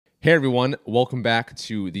Hey everyone, welcome back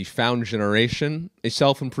to The Found Generation, a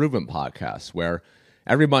self-improvement podcast where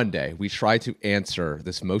every Monday we try to answer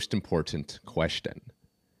this most important question.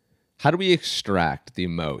 How do we extract the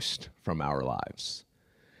most from our lives?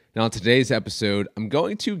 Now, in today's episode, I'm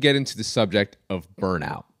going to get into the subject of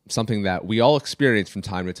burnout, something that we all experience from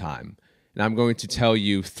time to time. And I'm going to tell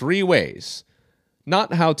you 3 ways,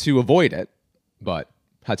 not how to avoid it, but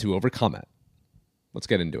how to overcome it. Let's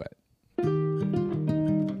get into it.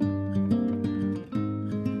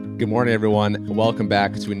 Good morning, everyone. Welcome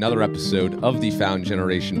back to another episode of the Found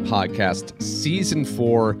Generation podcast, Season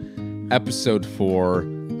 4, Episode 4.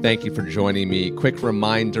 Thank you for joining me. Quick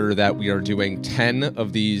reminder that we are doing 10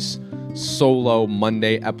 of these solo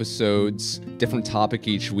Monday episodes, different topic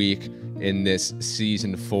each week in this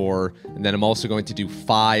Season 4. And then I'm also going to do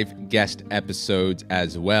 5 guest episodes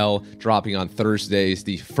as well, dropping on Thursdays,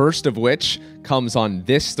 the first of which comes on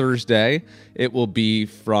this Thursday. It will be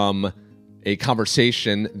from a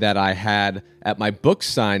conversation that I had at my book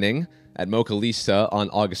signing at Mocha Lisa on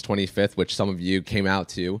August 25th, which some of you came out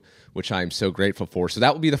to, which I'm so grateful for. So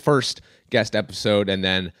that will be the first guest episode, and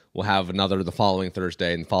then we'll have another the following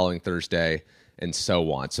Thursday and the following Thursday, and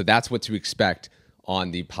so on. So that's what to expect on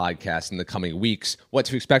the podcast in the coming weeks. What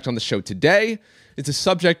to expect on the show today is the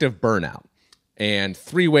subject of burnout and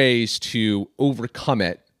 3 ways to overcome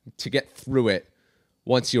it, to get through it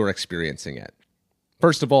once you're experiencing it.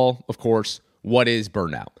 First of all, of course, what is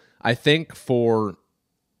burnout? I think for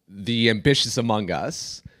the ambitious among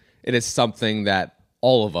us, it is something that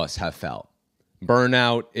all of us have felt.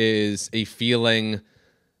 Burnout is a feeling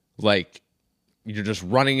like you're just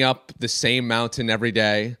running up the same mountain every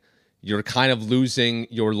day. You're kind of losing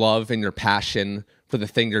your love and your passion for the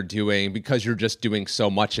thing you're doing because you're just doing so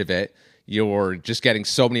much of it. You're just getting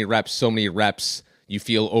so many reps. You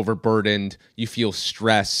feel overburdened. You feel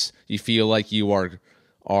stress. You feel like you are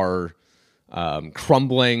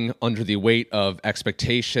crumbling under the weight of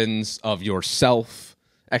expectations of yourself,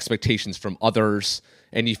 expectations from others,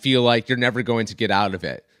 and you feel like you're never going to get out of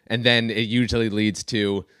it. And then it usually leads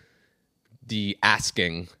to the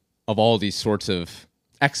asking of all these sorts of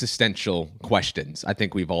existential questions. I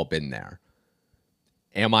think we've all been there.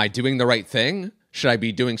 Am I doing the right thing? Should I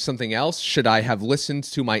be doing something else? Should I have listened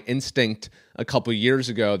to my instinct a couple years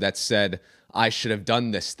ago that said I should have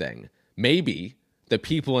done this thing? Maybe the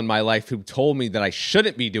people in my life who told me that I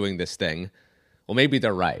shouldn't be doing this thing, well, maybe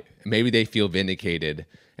they're right. Maybe they feel vindicated,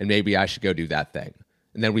 and maybe I should go do that thing.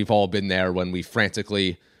 And then we've all been there when we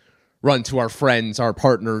frantically run to our friends, our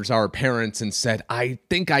partners, our parents, and said, I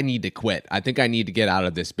think I need to quit. I think I need to get out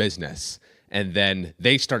of this business. And then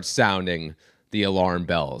they start sounding the alarm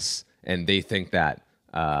bells, and they think that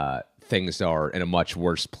things are in a much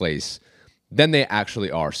worse place than they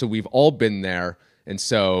actually are. So we've all been there, and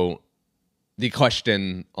so the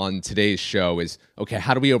question on today's show is, okay,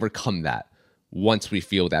 how do we overcome that once we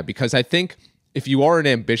feel that? Because I think if you are an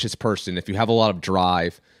ambitious person, if you have a lot of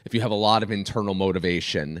drive, if you have a lot of internal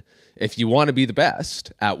motivation, if you want to be the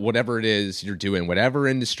best at whatever it is you're doing, whatever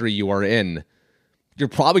industry you are in, you're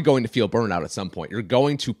probably going to feel burnout at some point. You're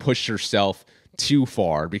going to push yourself too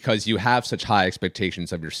far because you have such high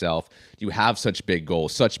expectations of yourself. You have such big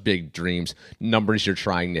goals, such big dreams, numbers you're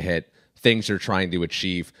trying to hit, things you're trying to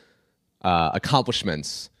achieve,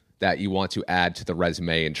 accomplishments that you want to add to the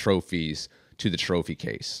resume and trophies to the trophy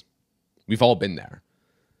case. We've all been there.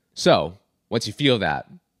 So once you feel that,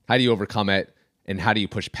 how do you overcome it, and how do you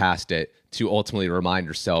push past it to ultimately remind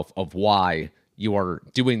yourself of why you are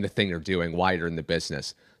doing the thing you're doing, why you're in the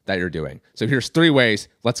business that you're doing? So here's 3 ways.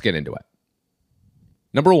 Let's get into it.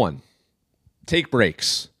 Number 1, take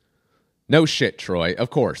breaks. No shit, Troy.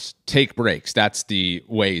 Of course, take breaks. That's the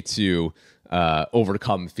way to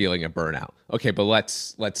overcome feeling of burnout. Okay, but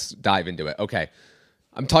let's dive into it. Okay,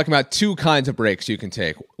 I'm talking about 2 kinds of breaks you can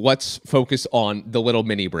take. Let's focus on the little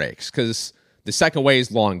mini breaks, because the second way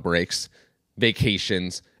is long breaks,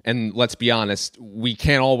 vacations, and let's be honest, we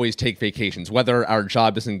can't always take vacations, whether our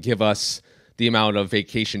job doesn't give us the amount of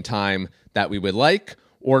vacation time that we would like,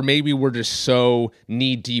 or maybe we're just so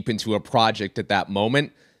knee-deep into a project at that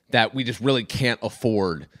moment that we just really can't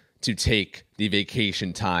afford to take the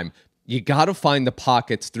vacation time. You got to find the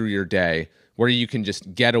pockets through your day where you can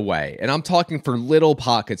just get away. And I'm talking for little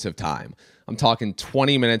pockets of time. I'm talking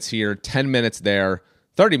 20 minutes here, 10 minutes there,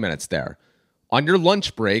 30 minutes there. On your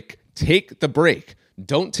lunch break, take the break.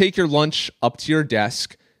 Don't take your lunch up to your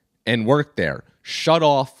desk and work there. Shut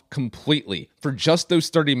off completely for just those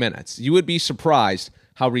 30 minutes. You would be surprised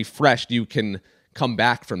how refreshed you can come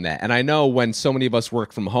back from that. And I know when so many of us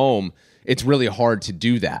work from home, it's really hard to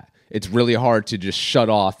do that. It's really hard to just shut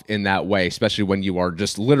off in that way, especially when you are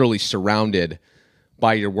just literally surrounded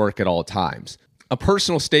by your work at all times. A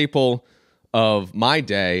personal staple of my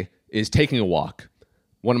day is taking a walk.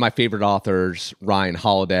 One of my favorite authors, Ryan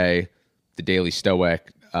Holiday, The Daily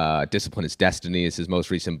Stoic, Discipline is Destiny is his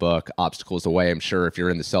most recent book. Obstacles Away. I'm sure if you're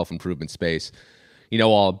in the self-improvement space, you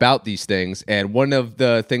know all about these things. And one of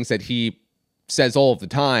the things that he says all of the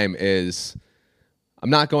time is, I'm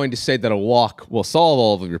not going to say that a walk will solve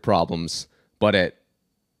all of your problems, but it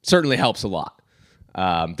certainly helps a lot.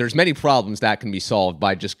 There's many problems that can be solved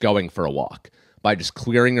by just going for a walk, by just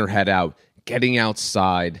clearing your head out, getting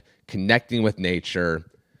outside, connecting with nature,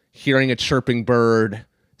 hearing a chirping bird,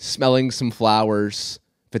 smelling some flowers.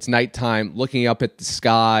 If it's nighttime, looking up at the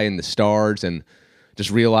sky and the stars and just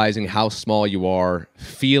realizing how small you are,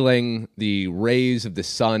 feeling the rays of the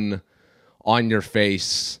sun on your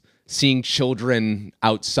face, seeing children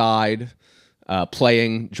outside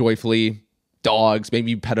playing joyfully, dogs,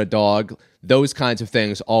 maybe you pet a dog. Those kinds of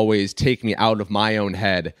things always take me out of my own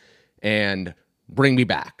head and bring me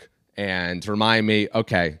back and remind me,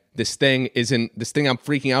 okay, this thing I'm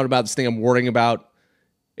freaking out about, this thing I'm worrying about,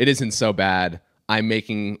 it isn't so bad. I'm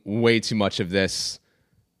making way too much of this.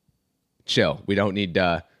 Chill. We don't need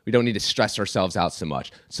to stress ourselves out so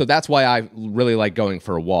much. So that's why I really like going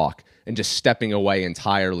for a walk and just stepping away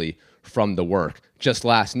entirely from the work. Just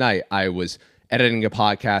last night, I was editing a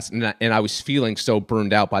podcast and I was feeling so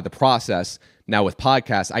burned out by the process. Now with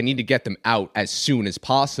podcasts, I need to get them out as soon as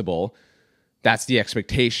possible. That's the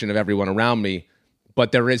expectation of everyone around me.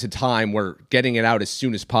 But there is a time where getting it out as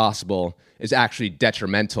soon as possible is actually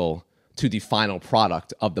detrimental to the final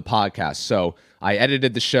product of the podcast. So I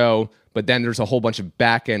edited the show, but then there's a whole bunch of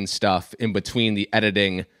back-end stuff in between the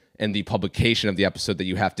editing and the publication of the episode that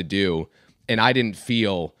you have to do. And I didn't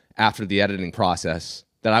feel after the editing process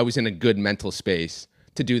that I was in a good mental space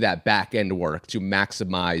to do that back-end work to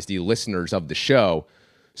maximize the listeners of the show.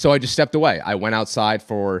 So I just stepped away. I went outside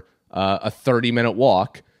for a 30-minute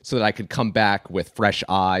walk so that I could come back with fresh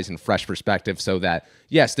eyes and fresh perspective so that,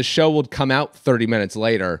 yes, the show would come out 30 minutes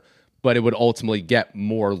later, but it would ultimately get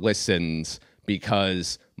more listens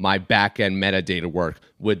because my back-end metadata work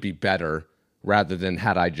would be better rather than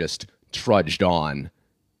had I just drudged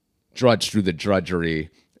through the drudgery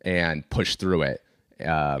and pushed through it.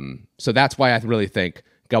 So that's why I really think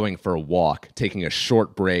going for a walk, taking a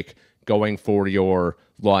short break, going for your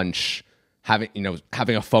lunch,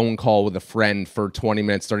 having a phone call with a friend for 20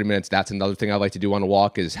 minutes, 30 minutes. That's another thing I like to do on a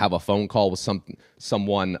walk is have a phone call with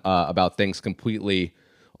someone about things completely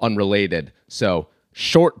unrelated. So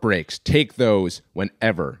short breaks, take those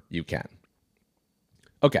whenever you can.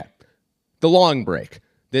 Okay, the long break.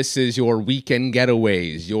 This is your weekend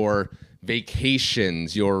getaways, your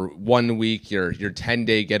vacations, your 1 week, your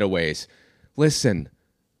 10-day getaways. Listen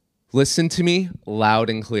to me loud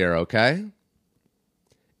and clear, okay?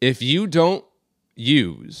 If you don't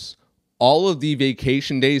use all of the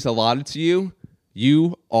vacation days allotted to you,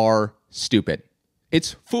 you are stupid.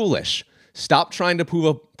 It's foolish. Stop trying to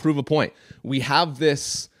prove a point. We have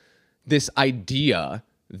this idea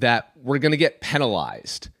that we're going to get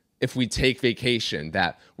penalized if we take vacation,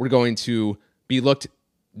 that we're going to be looked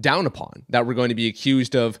down upon, that we're going to be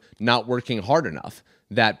accused of not working hard enough,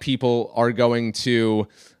 that people are going to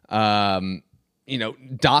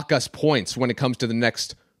dock us points when it comes to the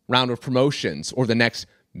next round of promotions or the next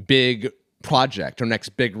big project or next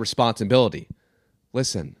big responsibility.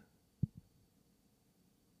 Listen,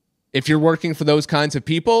 if you're working for those kinds of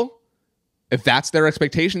people, if that's their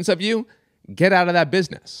expectations of you, get out of that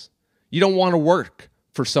business. You don't want to work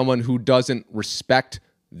for someone who doesn't respect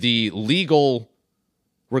the legal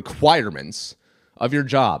requirements of your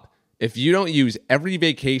job. If you don't use every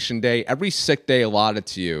vacation day, every sick day allotted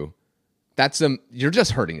to you, you're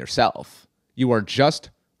just hurting yourself. You are just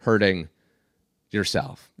hurting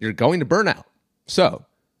yourself. You're going to burn out. So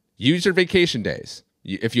use your vacation days.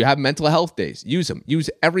 If you have mental health days, use them. Use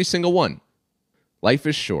every single one. Life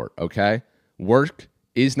is short, okay? Work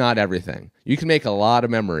is not everything. You can make a lot of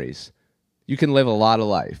memories. You can live a lot of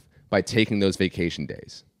life by taking those vacation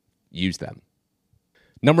days. Use them.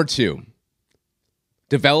 Number 2,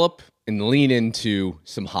 develop and lean into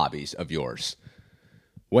some hobbies of yours.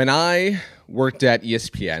 When I worked at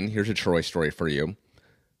ESPN, here's a Troy story for you.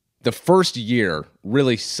 The first year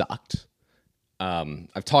really sucked.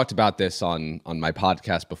 I've talked about this on my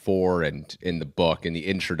podcast before and in the book, in the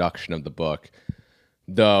introduction of the book.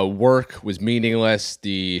 The work was meaningless.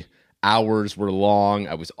 The hours were long.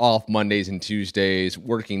 I was off Mondays and Tuesdays,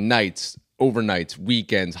 working nights, overnights,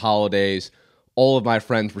 weekends, holidays. All of my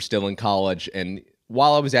friends were still in college. And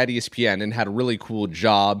while I was at ESPN and had a really cool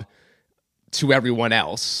job to everyone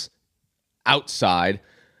else outside,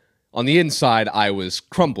 on the inside, I was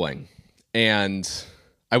crumbling. And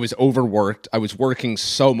I was overworked. I was working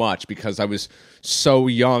so much because I was so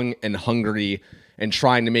young and hungry and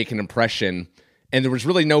trying to make an impression. And there was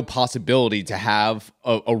really no possibility to have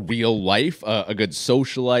a real life, a good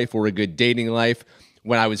social life or a good dating life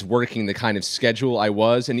when I was working the kind of schedule I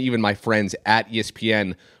was. And even my friends at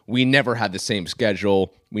ESPN, we never had the same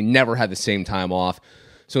schedule. We never had the same time off.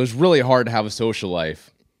 So it was really hard to have a social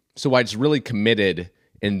life. So I just really committed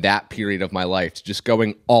in that period of my life to just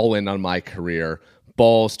going all in on my career,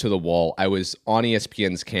 balls to the wall. I was on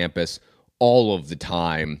ESPN's campus all of the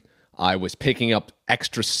time. I was picking up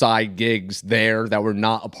extra side gigs there that were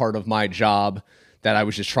not a part of my job, that I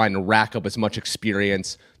was just trying to rack up as much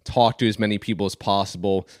experience, talk to as many people as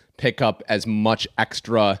possible, pick up as much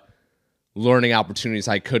extra learning opportunities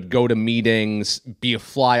I could, go to meetings, be a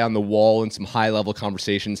fly on the wall in some high-level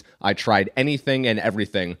conversations. I tried anything and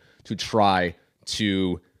everything to try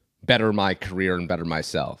to better my career and better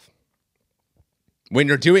myself. When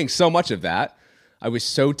you're doing so much of that, I was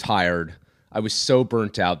so tired. I was so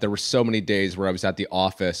burnt out. There were so many days where I was at the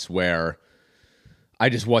office where I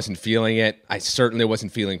just wasn't feeling it. I certainly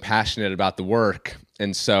wasn't feeling passionate about the work.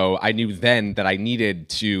 And so I knew then that I needed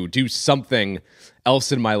to do something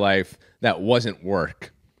else in my life that wasn't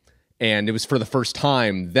work. And it was for the first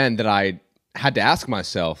time then that I had to ask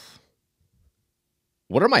myself,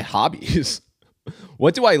 what are my hobbies?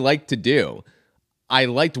 What do I like to do? I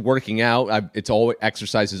liked working out.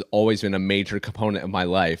 Exercise has always been a major component of my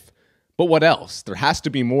life. But what else? There has to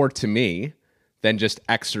be more to me than just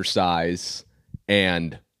exercise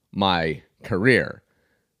and my career.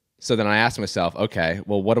 So then I asked myself, okay,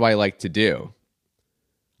 well, what do I like to do?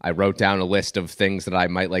 I wrote down a list of things that I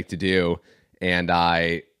might like to do, and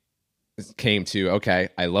I came to, okay,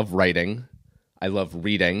 I love writing. I love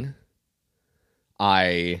reading.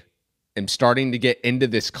 I am starting to get into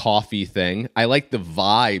this coffee thing. I like the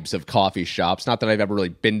vibes of coffee shops. Not that I've ever really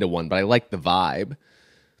been to one, but I like the vibe.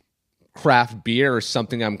 Craft beer is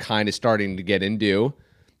something I'm kind of starting to get into,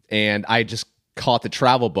 and I just caught the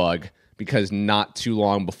travel bug because not too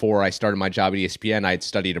long before I started my job at ESPN, I had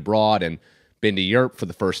studied abroad and been to Europe for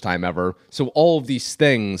the first time ever. So all of these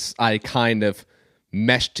things I kind of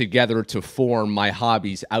meshed together to form my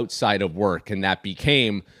hobbies outside of work. And that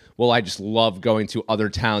became, well, I just love going to other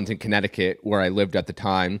towns in Connecticut where I lived at the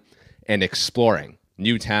time and exploring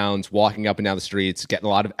new towns, walking up and down the streets, getting a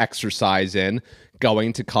lot of exercise in,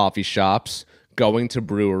 going to coffee shops, going to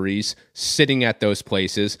breweries, sitting at those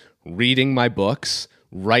places, reading my books,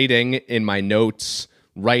 writing in my notes,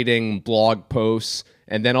 writing blog posts,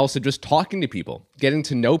 and then also just talking to people, getting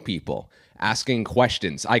to know people, asking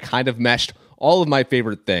questions. I kind of meshed all of my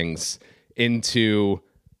favorite things into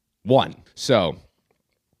one. So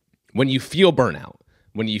when you feel burnout,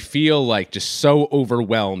 when you feel like just so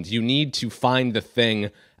overwhelmed, you need to find the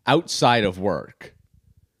thing outside of work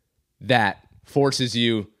that forces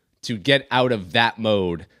you to get out of that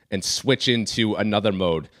mode and switch into another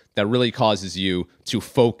mode that really causes you to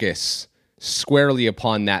focus squarely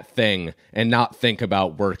upon that thing and not think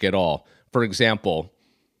about work at all. For example,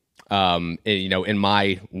 in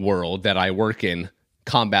my world that I work in,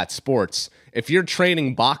 combat sports, if you're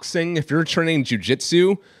training boxing, if you're training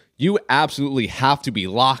jiu-jitsu, you absolutely have to be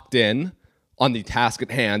locked in on the task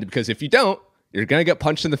at hand, because if you don't, you're going to get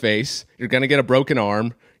punched in the face, you're going to get a broken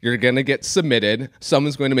arm, you're going to get submitted,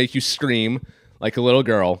 someone's going to make you scream like a little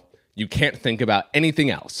girl. You can't think about anything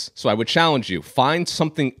else. So I would challenge you, find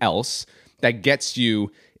something else that gets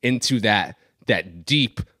you into that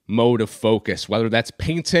deep mode of focus, whether that's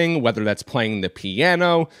painting, whether that's playing the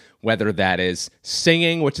piano, whether that is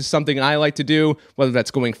singing, which is something I like to do, whether that's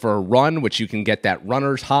going for a run, which you can get that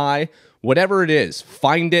runner's high, whatever it is,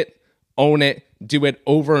 find it, own it, do it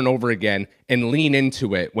over and over again, and lean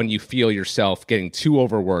into it when you feel yourself getting too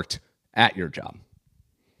overworked at your job.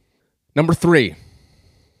 Number 3,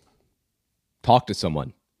 talk to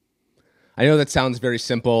someone. I know that sounds very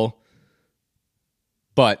simple,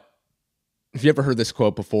 but have you ever heard this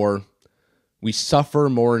quote before? We suffer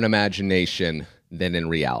more in imagination than in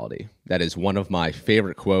reality. That is one of my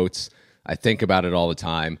favorite quotes. I think about it all the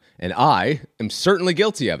time, and I am certainly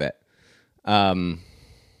guilty of it.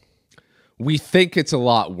 We think it's a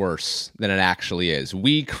lot worse than it actually is.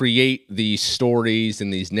 We create these stories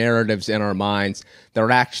and these narratives in our minds that are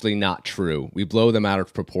actually not true. We blow them out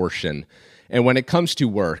of proportion. And when it comes to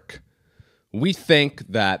work, we think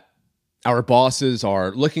that our bosses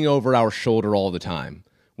are looking over our shoulder all the time.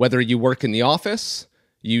 Whether you work in the office,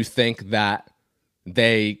 you think that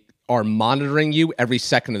they are monitoring you every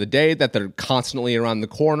second of the day, that they're constantly around the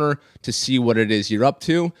corner to see what it is you're up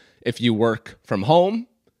to. If you work from home,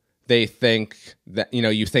 They think that,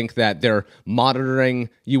 you think that they're monitoring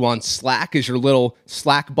you on Slack. Is your little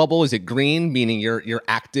Slack bubble, is it green, meaning you're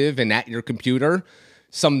active and at your computer?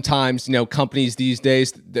 Sometimes, companies these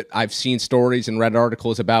days that I've seen stories and read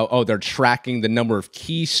articles about, they're tracking the number of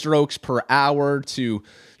keystrokes per hour to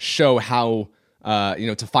show how,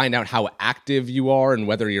 to find out how active you are and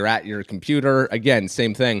whether you're at your computer. Again,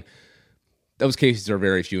 same thing. Those cases are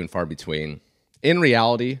very few and far between. In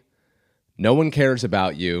reality, no one cares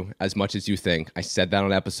about you as much as you think. I said that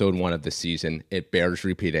on episode 1 of this season. It bears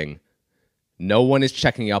repeating. No one is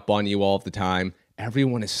checking up on you all the time.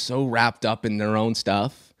 Everyone is so wrapped up in their own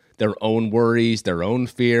stuff, their own worries, their own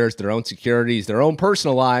fears, their own securities, their own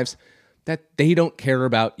personal lives, that they don't care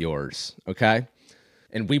about yours, okay?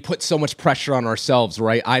 And we put so much pressure on ourselves,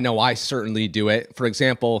 right? I know I certainly do it. For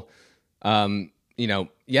example,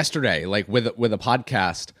 yesterday, like with a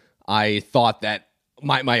podcast, I thought that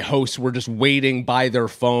my hosts were just waiting by their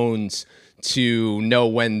phones to know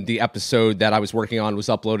when the episode that I was working on was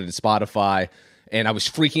uploaded to Spotify. And I was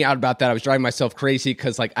freaking out about that. I was driving myself crazy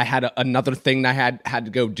because I had another thing that I had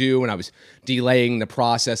to go do, and I was delaying the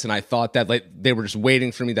process. And I thought that they were just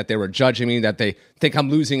waiting for me, that they were judging me, that they think I'm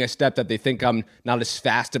losing a step, that they think I'm not as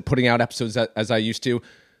fast at putting out episodes as I used to.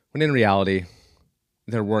 When in reality,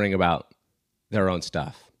 they're worrying about their own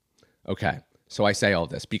stuff. Okay, so I say all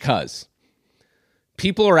this because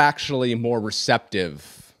people are actually more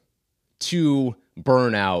receptive to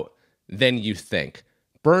burnout than you think.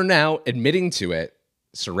 Burnout, admitting to it,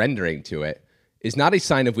 surrendering to it, is not a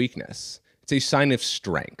sign of weakness. It's a sign of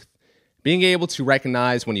strength. Being able to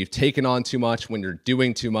recognize when you've taken on too much, when you're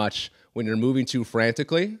doing too much, when you're moving too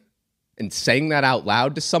frantically, and saying that out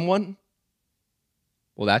loud to someone,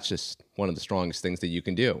 well, that's just one of the strongest things that you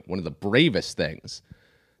can do. One of the bravest things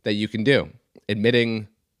that you can do. Admitting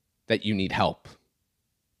that you need help.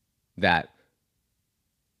 That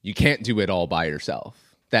you can't do it all by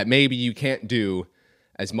yourself. That maybe you can't do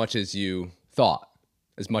as much as you thought,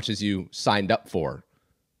 as much as you signed up for.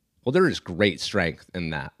 Well, there is great strength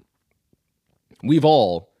in that. We've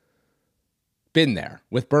all been there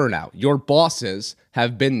with burnout. Your bosses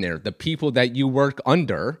have been there. The people that you work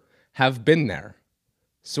under have been there.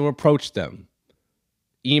 So approach them.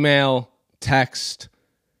 Email, text,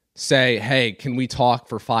 say, hey, can we talk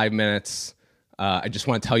for 5 minutes? I just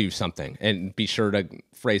want to tell you something. And be sure to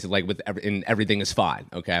phrase it like everything is fine.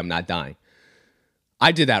 Okay, I'm not dying.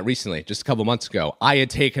 I did that recently, just a couple months ago. I had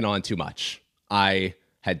taken on too much. I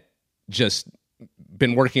had just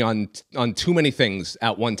been working on too many things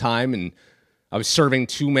at one time, and I was serving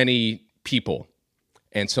too many people.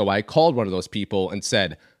 And so I called one of those people and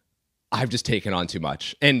said, I've just taken on too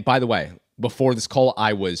much. And by the way, before this call,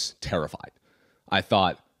 I was terrified. I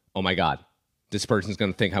thought, oh my God, this person's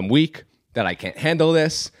going to think I'm weak, that I can't handle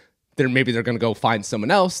this. Maybe they're going to go find someone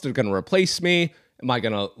else. They're going to replace me. Am I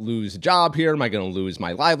going to lose a job here? Am I going to lose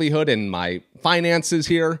my livelihood and my finances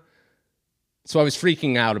here? So I was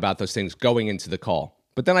freaking out about those things going into the call.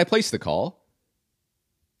 But then I placed the call.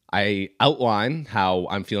 I outline how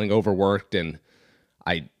I'm feeling overworked and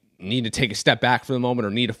I need to take a step back for the moment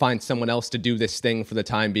or need to find someone else to do this thing for the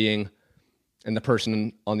time being. And the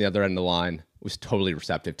person on the other end of the line was totally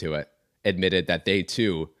receptive to it, admitted that they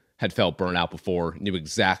too had felt burnout before, knew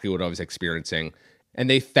exactly what I was experiencing, and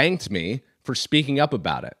they thanked me for speaking up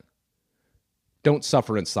about it. Don't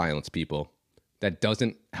suffer in silence, people. That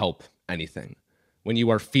doesn't help anything. When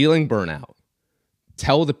you are feeling burnout,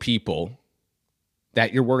 tell the people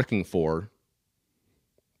that you're working for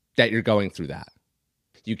that you're going through that.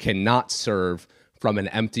 You cannot serve from an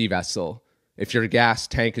empty vessel. If your gas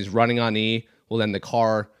tank is running on E, well, then the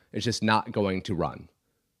car is just not going to run.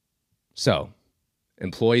 So,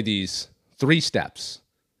 employ these 3 steps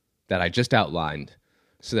that I just outlined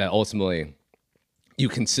so that ultimately you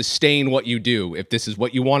can sustain what you do, if this is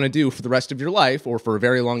what you want to do for the rest of your life or for a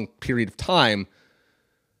very long period of time,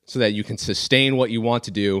 so that you can sustain what you want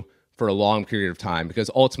to do for a long period of time. Because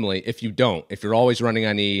ultimately, if you don't, if you're always running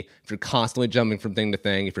on E, if you're constantly jumping from thing to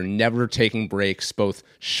thing, if you're never taking breaks, both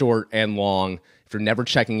short and long, if you're never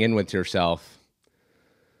checking in with yourself,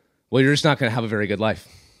 well, you're just not going to have a very good life.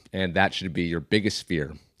 And that should be your biggest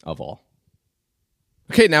fear of all.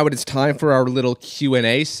 Okay, now it is time for our little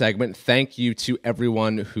Q&A segment. Thank you to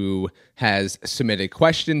everyone who has submitted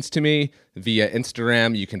questions to me via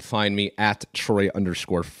Instagram. You can find me at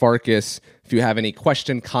Troy_Farkas. If you have any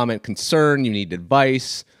question, comment, concern, you need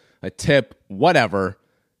advice, a tip, whatever,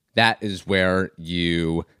 that is where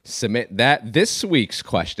you submit that. This week's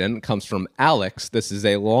question comes from Alex. This is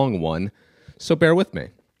a long one, so bear with me.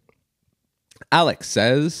 Alex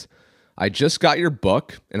says, I just got your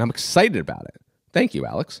book and I'm excited about it. Thank you,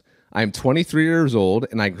 Alex. I'm 23 years old,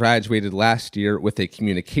 and I graduated last year with a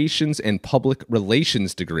communications and public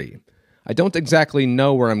relations degree. I don't exactly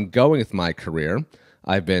know where I'm going with my career.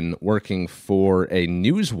 I've been working for a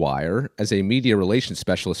newswire as a media relations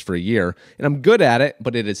specialist for a year, and I'm good at it,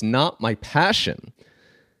 but it is not my passion.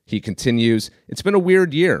 He continues, it's been a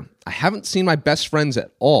weird year. I haven't seen my best friends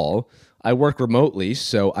at all. I work remotely,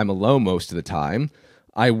 so I'm alone most of the time.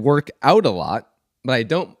 I work out a lot, but I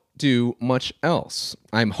don't do much else.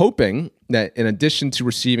 I'm hoping that in addition to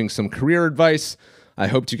receiving some career advice, I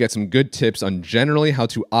hope to get some good tips on generally how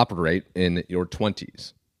to operate in your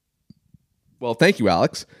 20s. Well, thank you,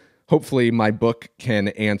 Alex. Hopefully my book can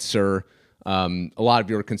answer a lot of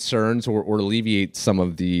your concerns or alleviate some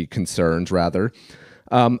of the concerns, rather.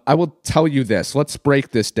 I will tell you this. Let's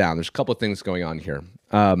break this down. There's a couple of things going on here.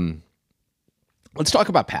 Let's talk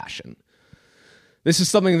about passion. This is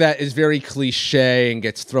something that is very cliche and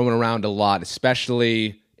gets thrown around a lot,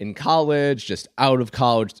 especially in college, just out of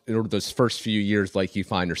college, or those first few years like you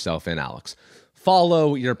find yourself in, Alex.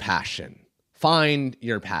 Follow your passion. Find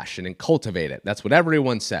your passion and cultivate it. That's what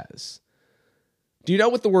everyone says. Do you know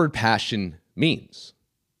what the word passion means?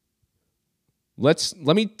 Let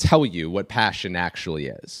me tell you what passion actually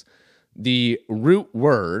is. The root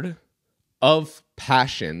word of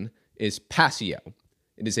passion is passio.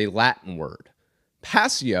 It is a Latin word.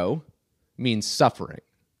 Passio means suffering.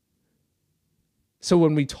 So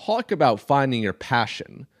when we talk about finding your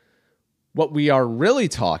passion, what we are really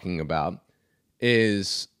talking about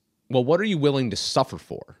is, well, what are you willing to suffer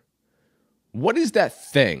for? What is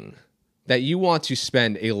that thing that you want to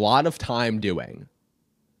spend a lot of time doing?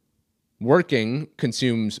 Working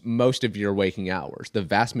consumes most of your waking hours, the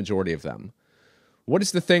vast majority of them. What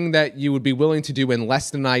is the thing that you would be willing to do in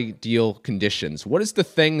less than ideal conditions? What is the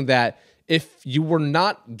thing that if you were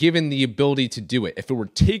not given the ability to do it, if it were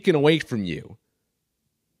taken away from you,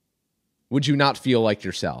 would you not feel like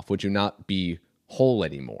yourself? Would you not be whole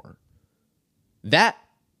anymore? That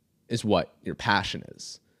is what your passion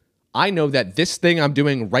is. I know that this thing I'm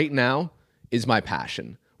doing right now is my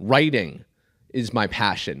passion. Writing is my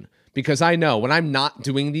passion because I know when I'm not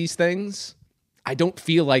doing these things, I don't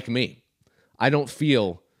feel like me. I don't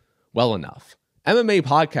feel well enough. MMA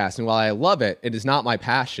podcasting, while I love it, it is not my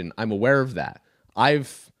passion. I'm aware of that.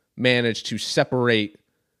 I've managed to separate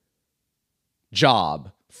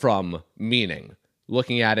job from meaning,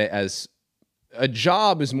 looking at it as a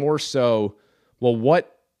job is more so, well,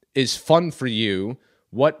 what is fun for you?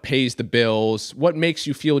 What pays the bills? What makes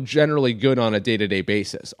you feel generally good on a day-to-day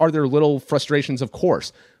basis? Are there little frustrations? Of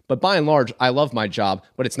course. But by and large, I love my job,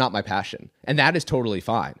 but it's not my passion. And that is totally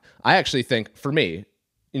fine. I actually think, for me,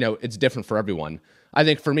 it's different for everyone. I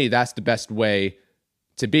think for me, that's the best way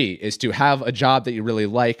to be, is to have a job that you really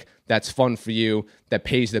like, that's fun for you, that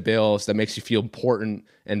pays the bills, that makes you feel important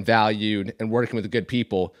and valued and working with good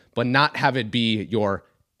people, but not have it be your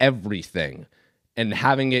everything and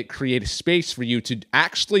having it create a space for you to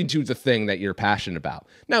actually do the thing that you're passionate about.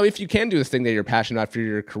 Now, if you can do the thing that you're passionate about for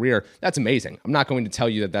your career, that's amazing. I'm not going to tell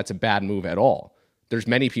you that that's a bad move at all. There's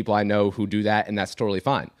many people I know who do that, and that's totally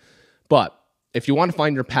fine. But if you want to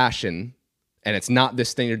find your passion, and it's not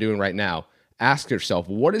this thing you're doing right now, ask yourself,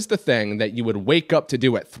 what is the thing that you would wake up to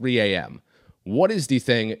do at 3 a.m.? What is the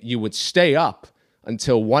thing you would stay up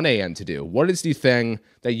until 1 a.m. to do? What is the thing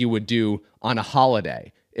that you would do on a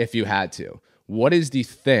holiday if you had to? What is the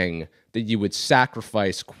thing that you would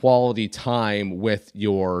sacrifice quality time with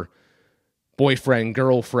your boyfriend,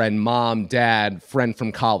 girlfriend, mom, dad, friend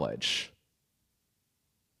from college?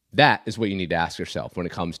 That is what you need to ask yourself when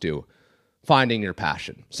it comes to finding your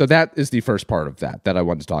passion. So that is the first part of that I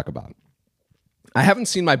wanted to talk about. I haven't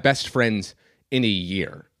seen my best friends in a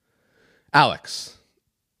year. Alex,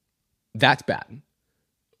 that's bad.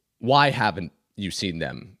 Why haven't you seen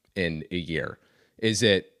them in a year? Is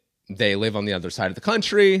it they live on the other side of the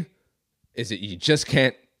country? Is it you just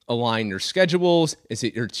can't align your schedules? Is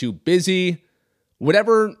it you're too busy?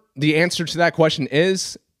 Whatever the answer to that question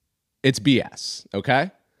is, it's BS,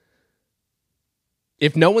 okay?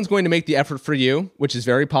 If no one's going to make the effort for you, which is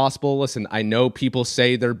very possible, listen, I know people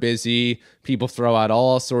say they're busy. People throw out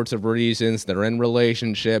all sorts of reasons. They're in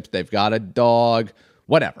relationships. They've got a dog,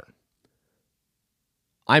 whatever.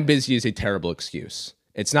 I'm busy is a terrible excuse.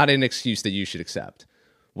 It's not an excuse that you should accept.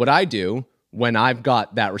 What I do when I've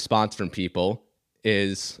got that response from people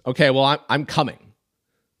is, okay, well, I'm coming.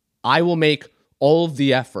 I will make all of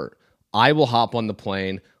the effort. I will hop on the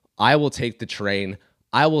plane. I will take the train.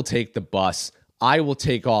 I will take the bus. I will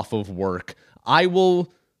take off of work. I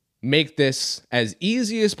will make this as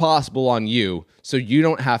easy as possible on you so you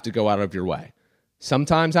don't have to go out of your way.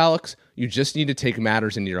 Sometimes, Alex, you just need to take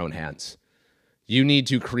matters into your own hands. You need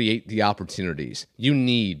to create the opportunities. You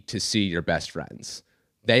need to see your best friends.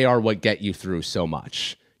 They are what get you through so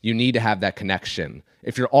much. You need to have that connection.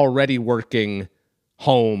 If you're already working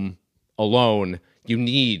home alone, you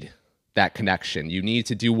need that connection. You need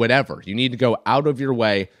to do whatever. You need to go out of your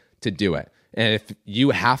way to do it. And if you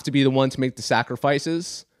have to be the one to make the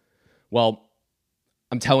sacrifices, well,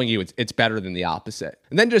 I'm telling you, it's better than the opposite.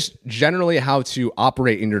 And then just generally how to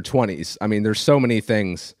operate in your 20s. I mean, there's so many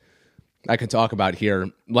things I can talk about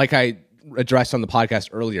here. Like I addressed on the podcast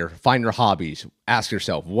earlier, find your hobbies. Ask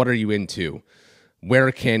yourself, what are you into?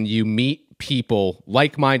 Where can you meet people,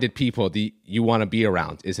 like-minded people that you want to be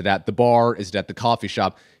around? Is it at the bar? Is it at the coffee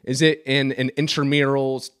shop? Is it in an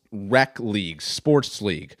intramurals, rec league, sports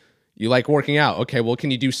league? You like working out. Okay, well,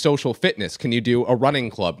 can you do social fitness? Can you do a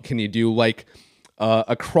running club? Can you do like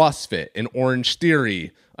a CrossFit, an Orange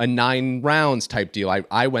Theory, a 9 rounds type deal?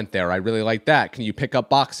 I went there. I really like that. Can you pick up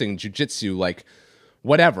boxing, jiu-jitsu, like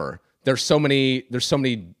whatever? There's so many,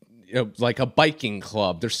 like a biking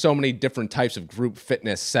club. There's so many different types of group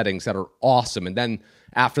fitness settings that are awesome. And then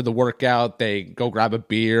after the workout, they go grab a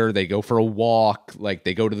beer, they go for a walk, like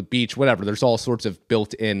they go to the beach, whatever. There's all sorts of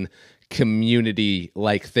built-in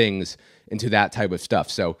community-like things into that type of stuff.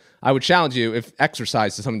 So I would challenge you, if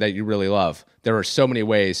exercise is something that you really love, there are so many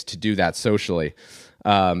ways to do that socially,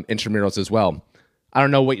 intramurals as well. I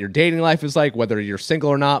don't know what your dating life is like, whether you're single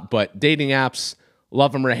or not, but dating apps,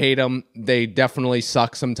 love them or hate them, they definitely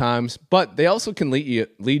suck sometimes, but they also can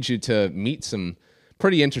lead you to meet some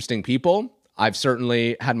pretty interesting people. I've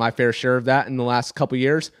certainly had my fair share of that in the last couple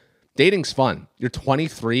years. Dating's fun. You're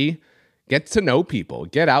 23, get to know people,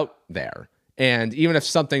 get out there. And even if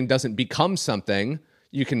something doesn't become something,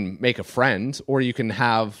 you can make a friend, or you can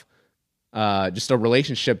have just a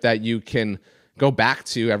relationship that you can go back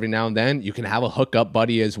to every now and then. You can have a hookup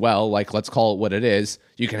buddy as well. Like, let's call it what it is.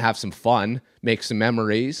 You can have some fun, make some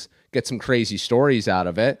memories, get some crazy stories out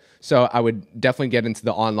of it. So I would definitely get into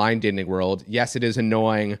the online dating world. Yes, it is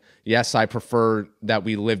annoying. Yes, I prefer that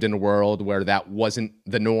we lived in a world where that wasn't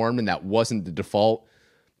the norm and that wasn't the default,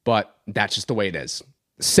 but that's just the way it is.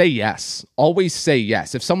 Say yes. Always say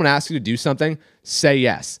yes. If someone asks you to do something, say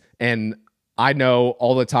yes. And I know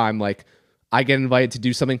all the time, like, I get invited to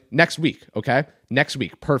do something next week, okay? Next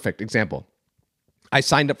week, perfect example. I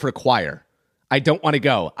signed up for a choir. I don't want to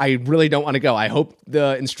go. I really don't want to go. I hope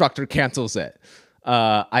the instructor cancels it.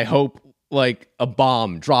 I hope like a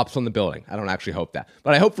bomb drops on the building. I don't actually hope that.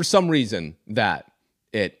 But I hope for some reason that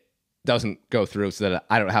it doesn't go through so that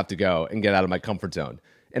I don't have to go and get out of my comfort zone.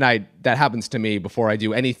 And that happens to me before I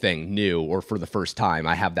do anything new or for the first time.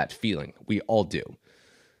 I have that feeling. We all do.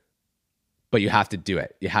 But you have to do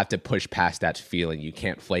it. You have to push past that feeling. You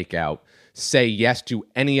can't flake out. Say yes to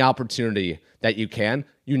any opportunity that you can.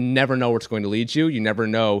 You never know where it's going to lead you. You never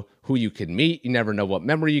know who you can meet. You never know what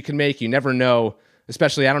memory you can make. You never know,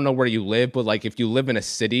 especially, I don't know where you live, but like if you live in a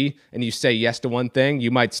city and you say yes to one thing,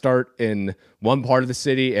 you might start in one part of the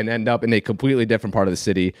city and end up in a completely different part of the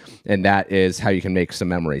city. And that is how you can make some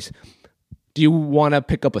memories. Do you want to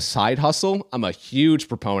pick up a side hustle? I'm a huge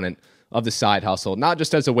proponent of the side hustle, not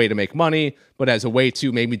just as a way to make money, but as a way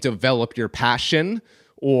to maybe develop your passion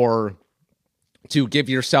or to give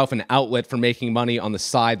yourself an outlet for making money on the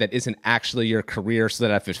side that isn't actually your career, so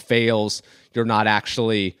that if it fails, you're not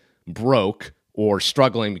actually broke or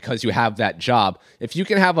struggling because you have that job. If you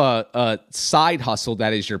can have a side hustle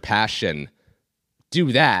that is your passion,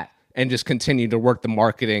 do that and just continue to work the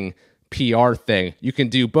marketing PR thing. You can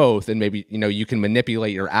do both, and maybe you can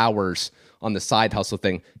manipulate your hours on the side hustle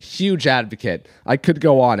thing. Huge advocate. I could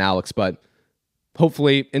go on, Alex, but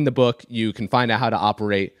hopefully in the book you can find out how to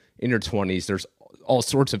operate in your 20s. There's all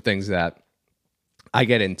sorts of things that I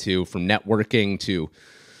get into, from networking to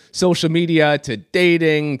social media to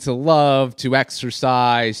dating to love to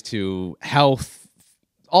exercise to health,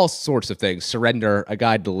 all sorts of things. Surrender, a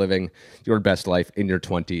guide to living your best life in your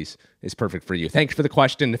 20s is perfect for you. Thank you for the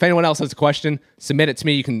question. If anyone else has a question, submit it to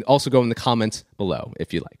me. You can also go in the comments below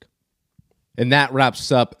if you like. And that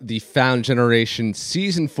wraps up the Found Generation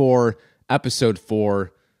Season 4, Episode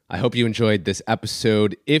 4. I hope you enjoyed this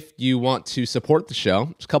episode. If you want to support the show,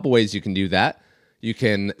 there's a couple ways you can do that. You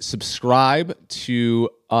can subscribe to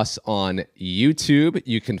us on YouTube.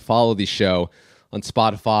 You can follow the show on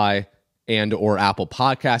Spotify and or Apple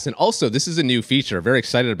Podcasts. And also, this is a new feature. Very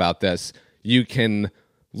excited about this. You can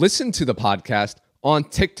listen to the podcast on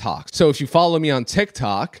TikTok. So if you follow me on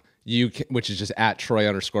TikTok, which is just at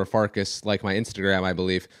Troy_Farkas, like my Instagram, I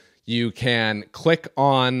believe, you can click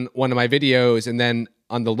on one of my videos, and then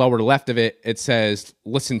on the lower left of it, it says,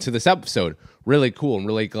 listen to this episode. Really cool. I'm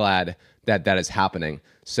really glad that that is happening.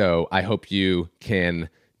 So I hope you can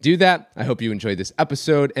do that. I hope you enjoyed this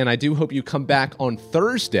episode, and I do hope you come back on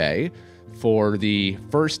Thursday for the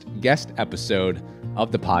first guest episode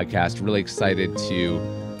of the podcast. Really excited to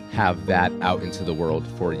have that out into the world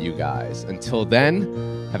for you guys. Until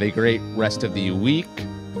then, have a great rest of the week.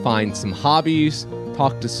 Find some hobbies.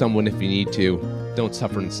 Talk to someone if you need to. Don't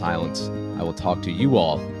suffer in silence. I will talk to you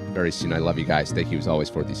all very soon. I love you guys. Thank you as always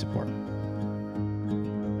for the support.